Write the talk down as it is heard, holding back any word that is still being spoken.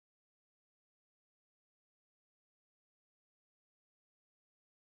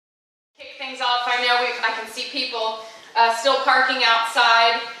Kick things off. I know I can see people still parking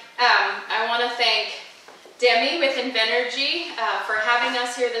outside. I want to thank Demi with Invenergy for having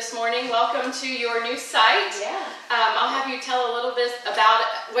us here this morning. Welcome to your new site. Yeah. I'll have you tell a little bit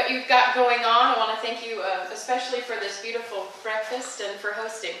about what you've got going on. I want to thank you especially for this beautiful breakfast and for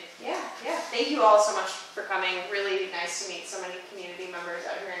hosting. Yeah. Thank you all so much for coming. Really nice to meet so many community members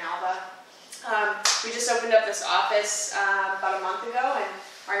out here in Alva. We just opened up this office about a month ago and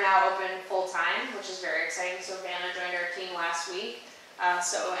are now open full-time, which is very exciting. So Vanna joined our team last week.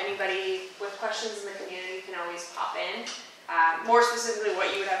 So anybody with questions in the community can always pop in. More specifically,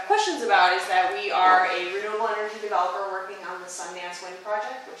 what you would have questions about is that we are a renewable energy developer working on the Sundance Wind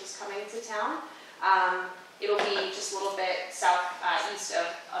project, which is coming to town. It'll be just a little bit east of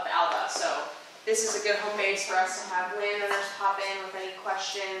Alva. So this is a good home base for us to have landowners pop in with any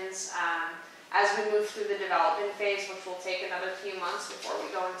questions. As we move through the development phase, which will take another few months before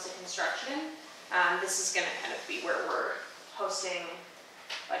we go into construction, this is going to kind of be where we're hosting,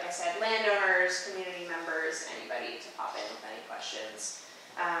 like I said, landowners, community members, anybody to pop in with any questions.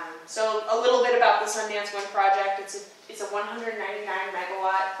 So a little bit about the Sundance Wind project. It's a 199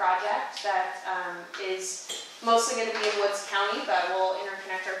 megawatt project that is mostly going to be in Woods County, but we'll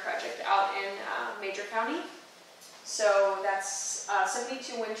interconnect our project out in Major County. So that's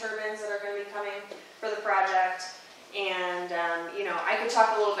 72 wind turbines that are going to be coming for the project. And, I could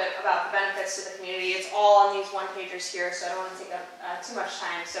talk a little bit about the benefits to the community. It's all on these one-pagers here, so I don't want to take up too much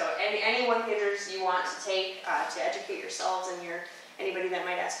time. So any one-pagers you want to take to educate yourselves and anybody that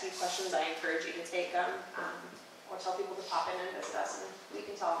might ask you questions, I encourage you to take them or tell people to pop in and visit us, and we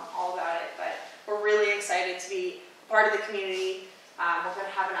can tell them all about it. But we're really excited to be part of the community. We're going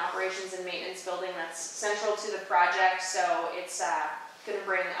to have an operations and maintenance building that's central to the project, so it's going to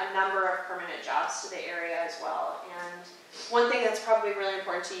bring a number of permanent jobs to the area as well. And one thing that's probably really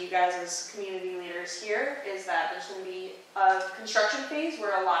important to you guys as community leaders here is that there's going to be a construction phase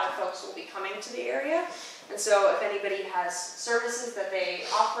where a lot of folks will be coming to the area. And so if anybody has services that they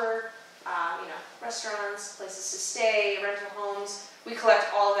offer, restaurants, places to stay, rental homes, we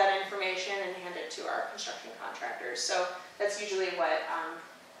collect all of that information and hand it to our construction contractors. So that's usually what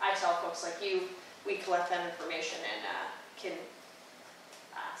I tell folks like you. We collect that information and can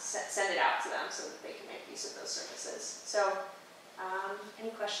send it out to them so that they can make use of those services. So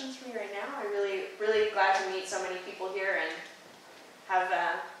any questions for me right now? I'm really glad to meet so many people here and have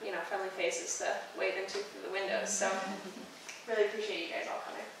friendly faces to wave into through the windows. So really appreciate you guys all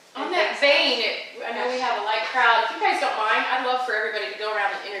coming. On that vein, I know we have a light crowd. If you guys don't mind, I'd love for everybody to go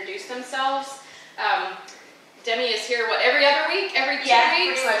around and introduce themselves. Demi is here, every other week? Every 2 weeks? Yeah,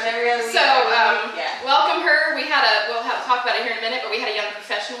 pretty much every other week. So, welcome her. We'll talk about it here in a minute, but we had a Young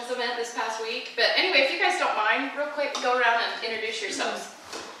Professionals event this past week. But anyway, if you guys don't mind, real quick, go around and introduce yourselves.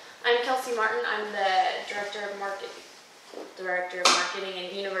 I'm Kelsey Martin. I'm the Director of Marketing and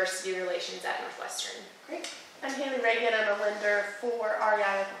University Relations at Northwestern. Great. I'm Haley Reagan. I'm a lender for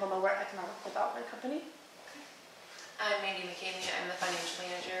REI Oklahoma. We're an economic development company. I'm Mandy McKamey. I'm the financial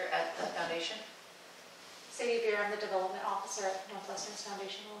manager at the foundation. Sadie Beer, I'm the development officer at Northwestern's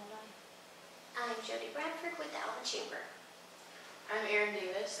Foundation Alumni. I'm Jody Bradford with the Alva Chamber. I'm Erin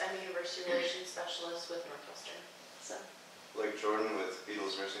Davis. I'm a university relations specialist with Northwestern. So, Blake Jordan with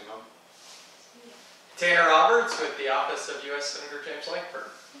Beatles Nursing Home. Tanner Roberts with the Office of U.S. Senator James Lankford.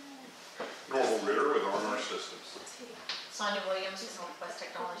 Norval Ritter with Armor Systems. Sonia Williams with Northwest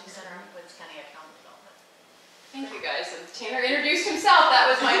Technology Center, Woods County Economic Development. thank you guys. And Tanner introduced himself. That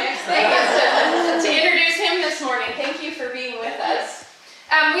was my next thing, is to introduce him this morning. Thank you for being with us.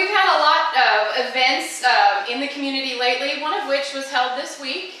 We've had a lot of events in the community lately, one of which was held this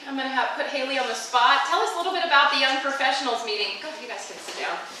week. I'm going to put Haley on the spot. Tell us a little bit about the Young Professionals meeting. Go, you guys can sit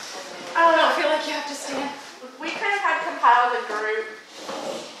down. I don't feel like you have to stand. We kind of had compiled a group,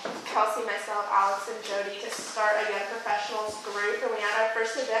 Kelsey, myself, Alex, and Jody, to start a Young Professionals group, and we had our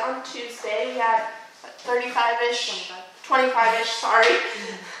first event on Tuesday. We had 35-ish, 25-ish, sorry.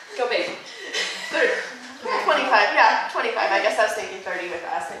 Go big. 25, yeah, 25. I guess I was thinking 30 with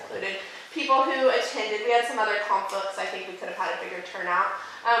us included. People who attended, we had some other conflicts. I think we could have had a bigger turnout.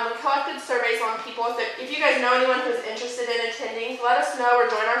 We collected surveys on people. If you guys know anyone who's interested in attending, let us know or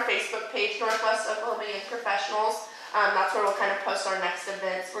join our Facebook page, Northwest Oklahoma Young Professionals. That's where we'll kind of post our next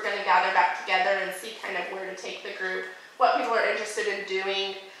events. We're going to gather back together and see kind of where to take the group, what people are interested in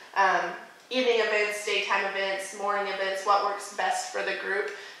doing, evening events, daytime events, morning events, what works best for the group.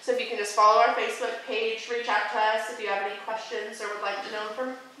 So if you can just follow our Facebook page, reach out to us if you have any questions or would like to know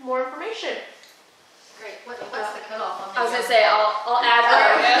more information. Great. What's the cutoff on I was going to say, I'll add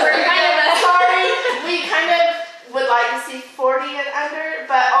We're kind of sorry. We kind of would like to see 40 and under,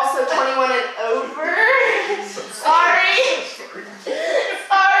 but also 25 21 and over. Sorry.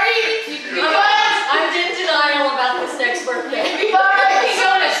 I'm in denial about this next birthday. He's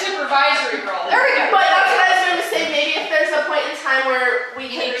on a supervisory role. There we go. But that's what I was going to say. Maybe if there's a point in time where we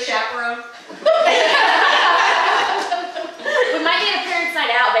You can need a chaperone? We might need a parents'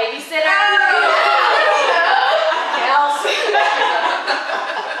 night out babysitter.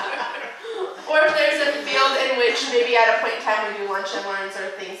 Or if there's a field in which maybe at a point in time we do lunch and learns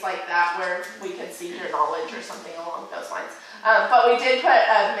or things like that where we can see your knowledge or something along those lines. But we did put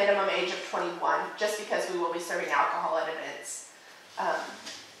a minimum age of 21 just because we will be serving alcohol at events.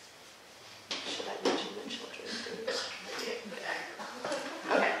 Should I mention the children?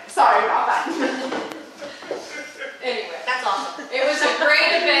 Okay, sorry about that. Anyway, That's awesome. it was a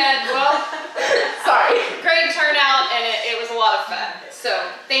great event. Well, Sorry. great turnout, and it was a lot of fun. So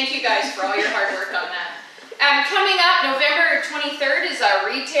thank you guys for all your hard work on that. Coming up, November 23rd is our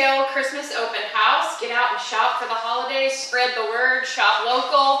retail Christmas open house. Get out and shop for the holidays, spread the word, shop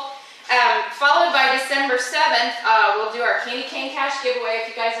local. Followed by December 7th, we'll do our candy cane cash giveaway. If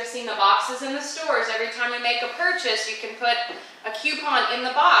you guys have seen the boxes in the stores, every time you make a purchase, you can put a coupon in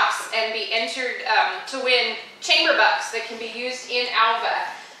the box and be entered to win chamber bucks that can be used in Alva.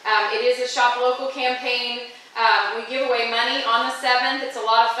 It is a shop local campaign. We give away money on the 7th. It's a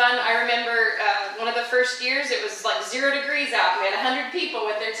lot of fun. I remember one of the first years, it was like 0 degrees out. We had 100 people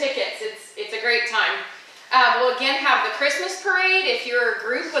with their tickets. It's a great time. We'll again have the Christmas parade. If your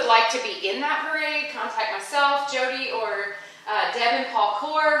group would like to be in that parade, contact myself, Jody, or Deb and Paul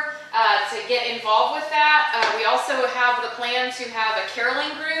Core to get involved with that. We also have the plan to have a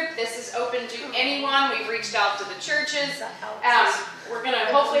caroling group. This is open to anyone. We've reached out to the churches. We're going to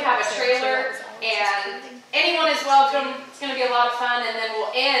hopefully have a trailer, and anyone is welcome. It's going to be a lot of fun, and then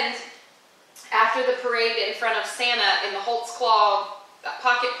we'll end after the parade in front of Santa in the Holtz Claw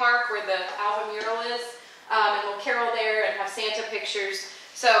Pocket Park where the Alva mural is. And we'll carol there and have Santa pictures.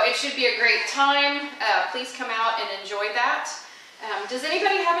 So it should be a great time. Please come out and enjoy that. Does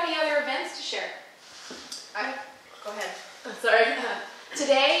anybody have any other events to share? Go ahead. Sorry.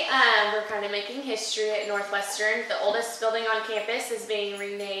 Today, we're kind of making history at Northwestern. The oldest building on campus is being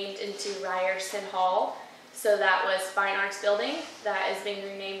renamed into Ryerson Hall. So that was Fine Arts Building. That is being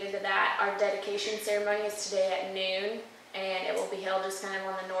renamed into that. Our dedication ceremony is today at noon. And it will be held just kind of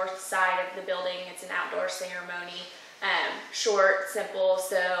on the north side of the building. It's an outdoor ceremony, short, simple.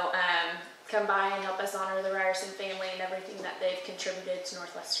 So come by and help us honor the Ryerson family and everything that they've contributed to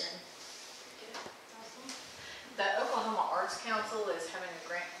Northwestern. The Oklahoma Arts Council is having a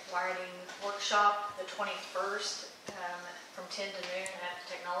grant writing workshop the 21st from 10 to noon at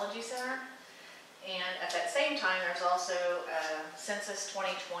the Technology Center. And at that same time, there's also a Census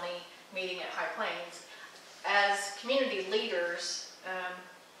 2020 meeting at High Plains. As community leaders,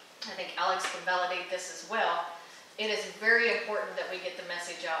 I think Alex can validate this as well, it is very important that we get the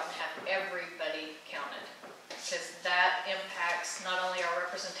message out and have everybody counted, because that impacts not only our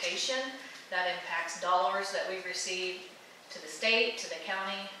representation, that impacts dollars that we receive to the state, to the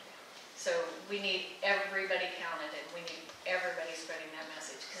county. So we need everybody counted, and we need everybody spreading that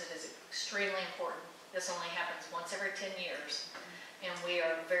message, because it is extremely important. This only happens once every 10 years, and we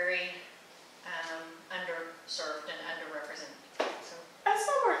are very underserved and underrepresented. So I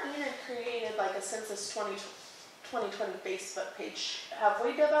saw where Enid created like a Census 2020 Facebook page. Have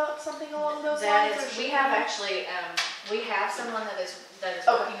we developed something along those lines? we have actually we have someone that is Okay.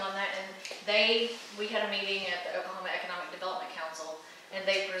 working on that, and we had a meeting at the Oklahoma Economic Development Council, and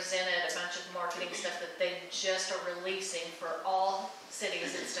they presented a bunch of marketing stuff that they just are releasing for all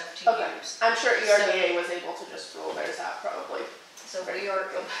cities and stuff to Okay. use. I'm sure ERDA was able to just roll theirs out probably. So we are.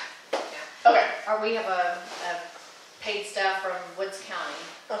 Okay. We have a paid staff from Woods County.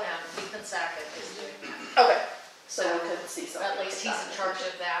 Okay. Ethan Sackett is doing that. Okay. So we could see something. At least he's in charge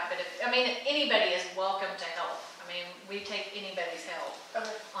of that. But anybody is welcome to help. We take anybody's help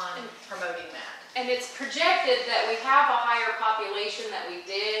on promoting that. And it's projected that we have a higher population than we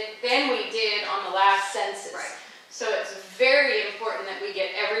did on the last census. Right. So it's very important that we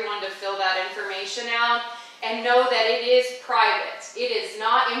get everyone to fill that information out and know that it is private. It is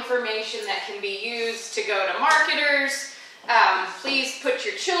not information that can be used to go to marketers. Please put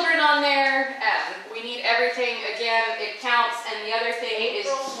your children on there. We need everything. Again, it counts. And the other thing is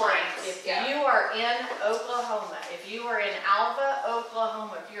If you are in Oklahoma, if you are in Alva,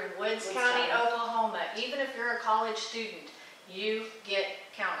 Oklahoma, if you're in Woods County, Oklahoma, even if you're a college student, you get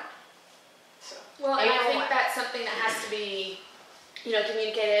counted. So, Well, and I April think 1. that's something that has to be,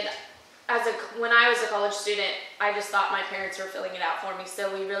 communicated. When I was a college student, I just thought my parents were filling it out for me.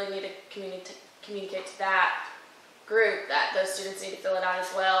 So we really need to communicate to that group that those students need to fill it out as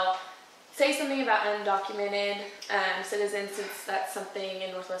well. say something about undocumented citizens, since that's something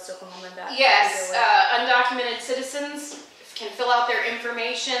in Northwest Oklahoma that Yes, we deal with. undocumented citizens can fill out their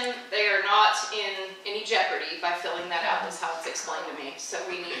information. They are not in any jeopardy by filling that out, is how it's explained to me. So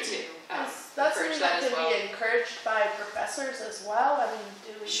we need to That's encourage something that that as could well. be encouraged by professors as well. I mean,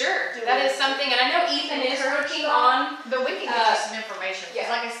 do we? Sure, do that we- is something, and I know Ethan is encourage working that? on. But we can get you some information, yeah.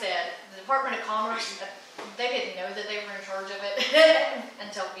 because like I said, the Department of Commerce, they didn't know that they were in charge of it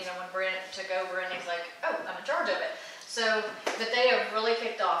until, when Brent took over and he's like, oh, I'm in charge of it. So, but they have really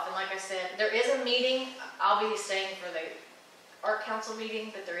kicked off, and like I said, there is a meeting, I'll be staying for the Art Council meeting,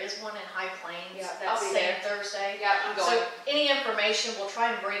 but there is one in High Plains, Yeah, that's I'll be same there. Thursday. Yeah, I'm going. So any information, we'll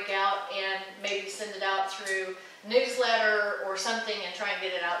try and break out and maybe send it out through newsletter or something and try and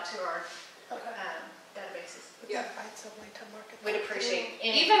get it out to our Okay. databases. Yeah. We'd appreciate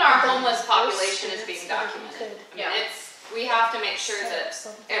any. Even our homeless population is being documented. I mean, Yeah. we have to make sure that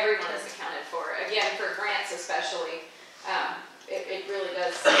everyone is accounted for. Again, for grants especially, it really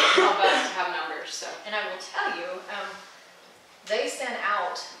does help us to have numbers, so. And I will tell you, they sent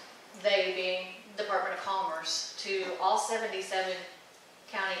out, they being Department of Commerce, to all 77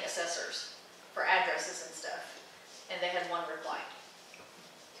 county assessors for addresses and stuff, and they had one reply.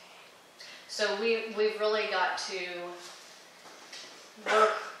 So we've really got to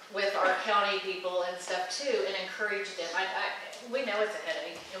work with our county people and stuff too, and encourage them. We know it's a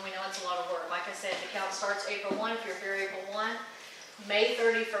headache, and we know it's a lot of work. Like I said, the count starts April 1, if you're here April 1. May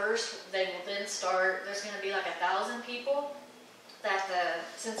 31st, they will then start, there's gonna be like 1,000 people that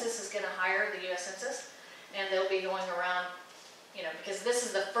the census is going to hire, the U.S. Census, and they'll be going around, because this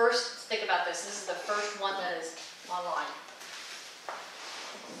is the first, think about this is the first one that is online.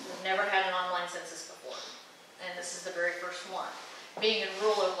 We've never had an online census before, and this is the very first one. Being in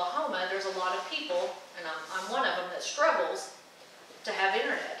rural Oklahoma, there's a lot of people, and I'm one of them, that struggles to have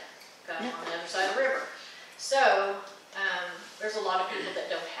internet, on the other side of the river. So, there's a lot of people that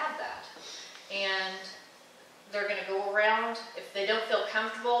don't have that, and they're going to go around. If they don't feel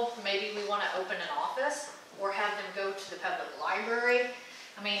comfortable, maybe we want to open an office or have them go to the public library.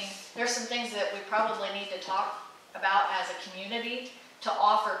 I mean, there's some things that we probably need to talk about as a community to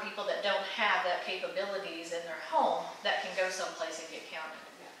offer people that don't have that capabilities in their home that can go someplace and get counted.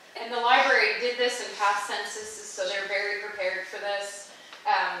 And the library did this in past censuses, so they're very prepared for this.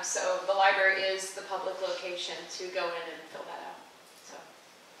 So the library is the public location to go in and fill that out. So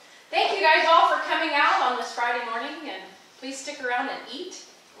thank you guys all for coming out on this Friday morning, and please stick around and eat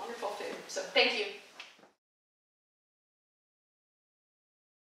wonderful food. So thank you.